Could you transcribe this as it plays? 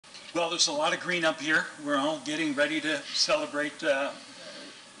Well, there's a lot of green up here. We're all getting ready to celebrate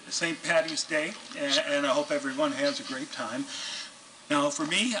St. Paddy's Day, and I hope everyone has a great time. Now, for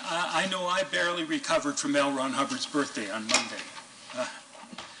me, I know I barely recovered from L. Ron Hubbard's birthday on Monday.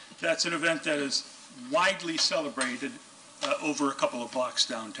 That's an event that is widely celebrated over a couple of blocks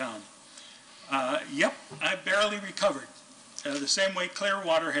downtown. Yep, I barely recovered. The same way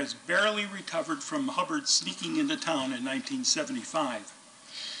Clearwater has barely recovered from Hubbard sneaking into town in 1975.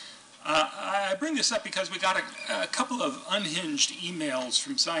 I bring this up because we got a couple of unhinged emails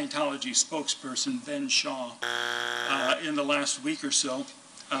from Scientology spokesperson Ben Shaw in the last week or so.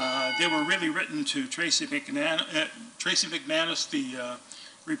 They were really written to Tracy McManus, the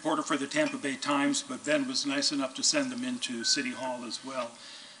reporter for the Tampa Bay Times, but Ben was nice enough to send them into City Hall as well.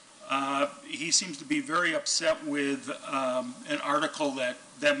 He seems to be very upset with an article that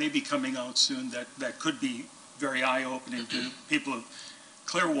may be coming out soon that could be very eye-opening to people of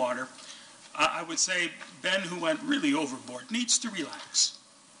Clearwater. I would say Ben, who went really overboard, needs to relax.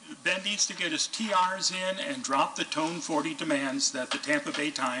 Ben needs to get his TRs in and drop the Tone 40 demands that the Tampa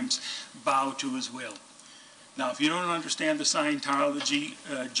Bay Times bow to his will. Now, if you don't understand the Scientology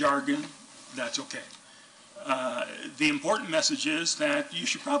jargon, that's okay. The important message is that you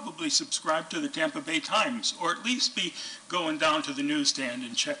should probably subscribe to the Tampa Bay Times, or at least be going down to the newsstand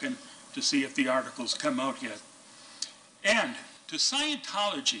and checking to see if the articles come out yet. And to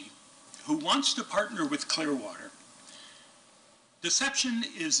Scientology, who wants to partner with Clearwater, deception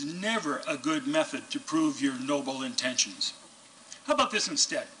is never a good method to prove your noble intentions. How about this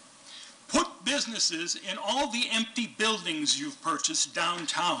instead? Put businesses in all the empty buildings you've purchased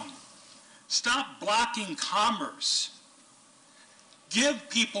downtown. Stop blocking commerce. Give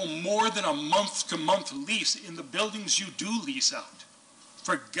people more than a month-to-month lease in the buildings you do lease out.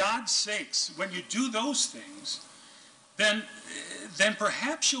 For God's sakes, when you do those things, then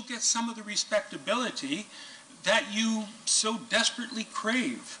perhaps you'll get some of the respectability that you so desperately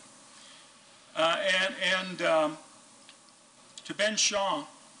crave. To Ben Shaw,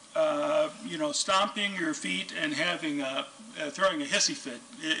 stomping your feet and having throwing a hissy fit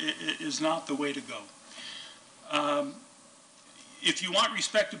is not the way to go. If you want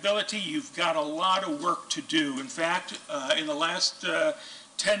respectability, you've got a lot of work to do. In fact, in the last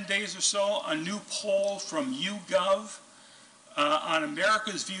 10 days or so, a new poll from YouGov on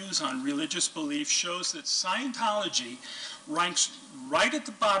America's views on religious belief shows that Scientology ranks right at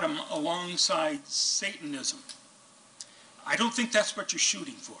the bottom alongside Satanism. I don't think that's what you're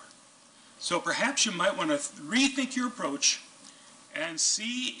shooting for. So perhaps you might want to rethink your approach and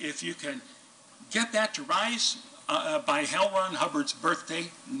see if you can get that to rise by L. Ron Hubbard's birthday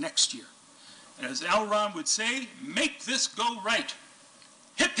next year. As L. Ron would say, make this go right.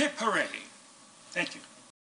 Hip, hip, hooray. Thank you.